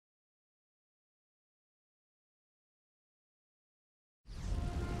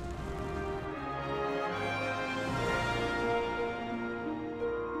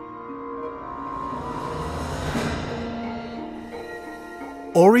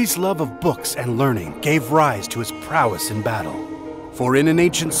Ori's love of books and learning gave rise to his prowess in battle. For in an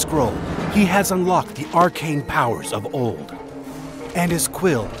ancient scroll, he has unlocked the arcane powers of old. And his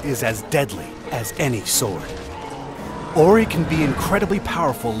quill is as deadly as any sword. Ori can be incredibly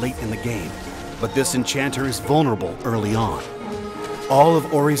powerful late in the game, but this enchanter is vulnerable early on. All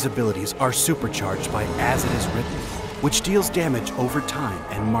of Ori's abilities are supercharged by As It Is Written, which deals damage over time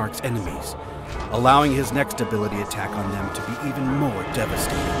and marks enemies, allowing his next ability attack on them to be even more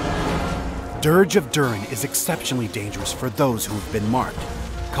devastating. Dirge of Durin is exceptionally dangerous for those who have been marked,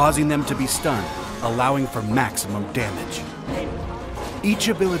 causing them to be stunned, allowing for maximum damage. Each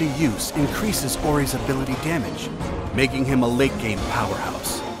ability use increases Ori's ability damage, making him a late-game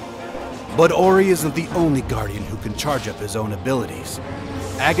powerhouse. But Ori isn't the only guardian who can charge up his own abilities.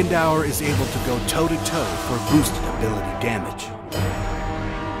 Agandaûr is able to go toe-to-toe for boosted ability damage.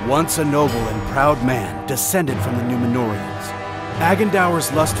 Once a noble and proud man descended from the Númenóreans,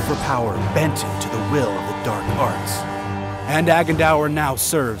 Agandaûr's lust for power bent him to the will of the dark arts. And Agandaûr now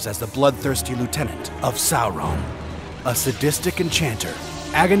serves as the bloodthirsty lieutenant of Sauron. A sadistic enchanter,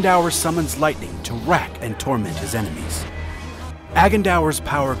 Agandaûr summons lightning to rack and torment his enemies. Agandaûr's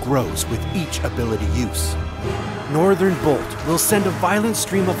power grows with each ability use. Northern Bolt will send a violent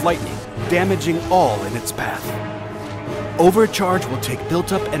stream of lightning, damaging all in its path. Overcharge will take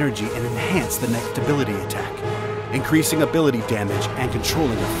built-up energy and enhance the next ability attack, increasing ability damage and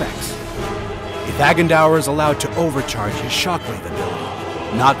controlling effects. If Agandaûr is allowed to overcharge his shockwave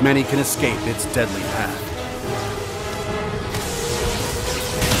ability, not many can escape its deadly path.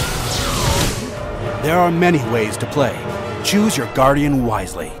 There are many ways to play. Choose your Guardian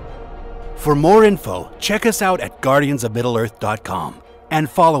wisely. For more info, check us out at guardiansofmiddle-earth.com and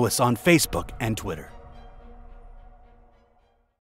follow us on Facebook and Twitter.